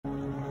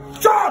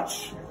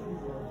church.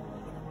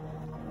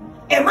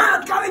 A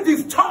man carried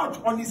his church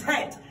on his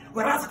head,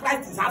 whereas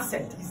Christ is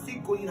absent. He's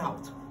still going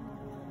out.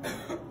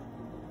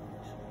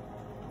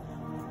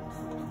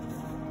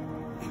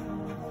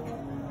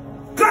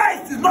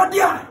 Christ is not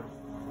there.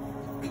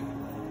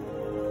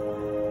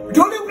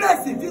 The only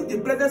place he feels the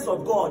presence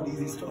of God is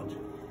his church.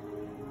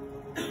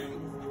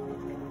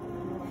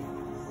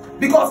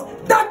 Because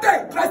that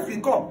day Christ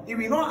will come, he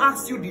will not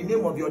ask you the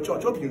name of your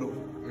church. Hope you know.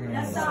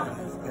 Yes, sir.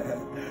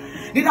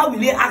 Neither will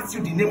he ask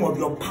you the name of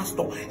your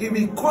pastor. He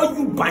will call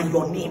you by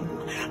your name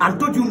and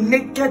told you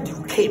naked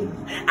you came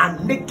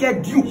and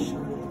naked you.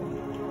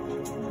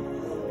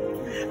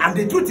 And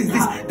the truth is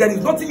this, there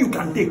is nothing you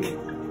can take.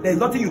 There is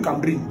nothing you can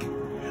bring.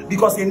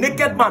 Because a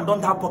naked man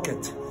don't have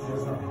pocket.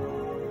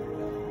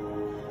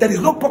 There is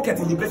no pocket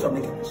in the place of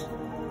nakedness.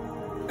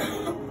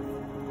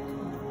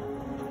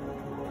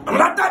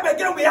 Another time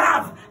again we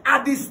have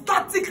are the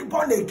static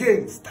born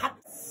again.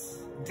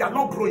 They are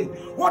not growing.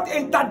 What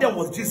entered them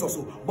was Jesus,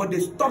 but they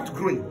stopped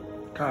growing.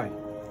 Kai.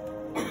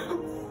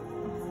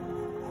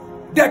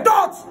 They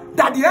thought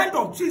that the end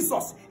of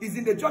Jesus is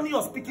in the journey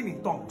of speaking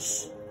in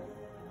tongues.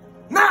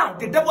 Now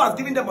the devil has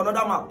given them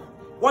another map.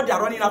 What they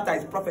are running after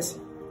is prophecy.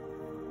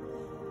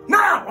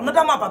 Now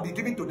another map has been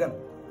given to them.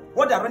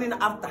 What they are running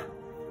after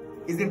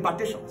is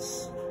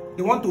impartations.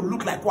 They want to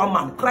look like one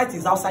man. Christ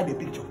is outside the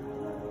picture.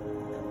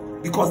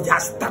 Because they are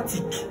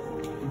static.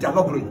 They are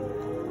not growing.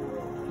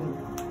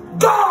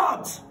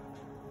 God,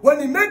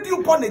 when he made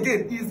you born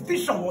again, his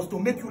vision was to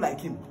make you like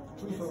him.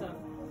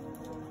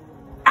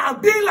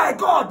 And being like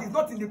God is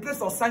not in the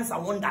place of signs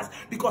and wonders.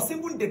 Because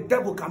even the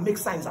devil can make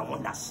signs and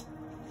wonders.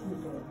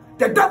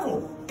 The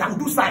devil can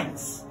do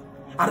signs.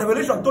 And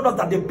Revelation told us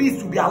that the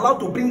beast will be allowed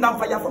to bring down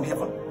fire from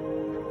heaven.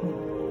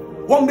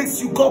 What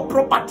makes you God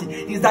property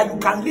is that you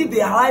can live a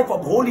life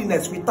of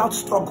holiness without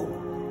struggle.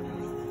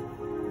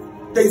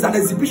 There is an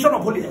exhibition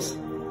of holiness.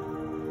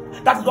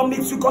 That is what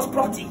makes you God's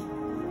property.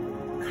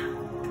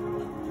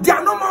 They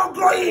are no more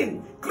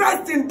growing.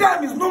 Christ in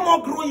them is no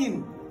more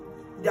growing.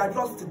 They are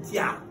just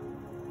there.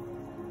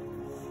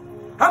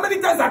 How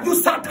many times have you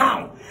sat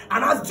down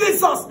and asked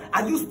Jesus,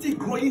 are you still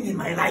growing in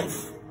my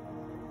life?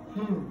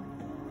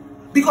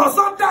 Because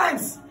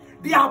sometimes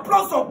the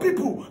applause of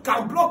people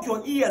can block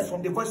your ears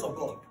from the voice of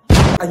God.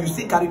 And you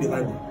still carry the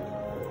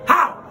Bible.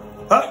 How?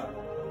 Huh?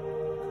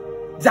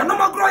 They are no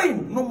more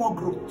growing. No more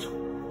growth.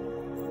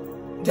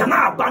 They are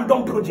now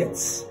abandoned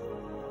projects.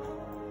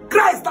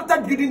 Christ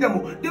started building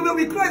them. They were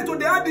with Christ, so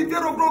they had the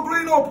fear of God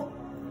growing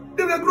up.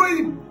 They were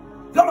growing.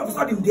 All of a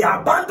sudden, they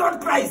abandoned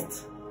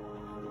Christ.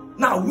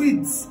 Now,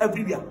 weeds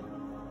everywhere.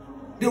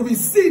 They will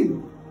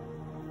sin.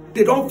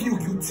 They don't feel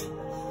guilty.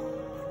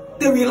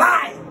 They will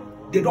lie.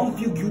 They don't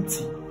feel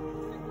guilty.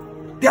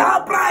 They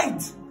are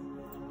pride.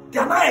 They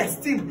are not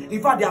esteemed.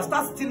 In fact, they have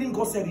started stealing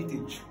God's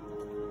heritage.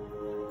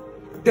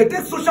 They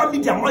take social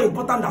media more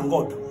important than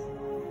God.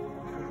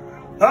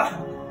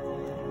 Huh?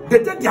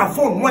 They take their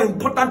phone more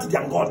important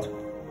than God.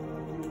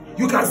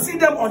 You can see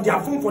them on their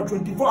phone for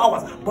 24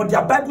 hours, but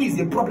their Bible is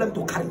a problem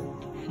to carry.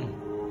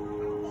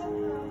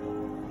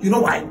 You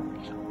know why?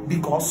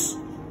 Because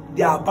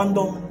they are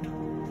abandoned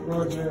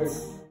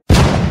projects.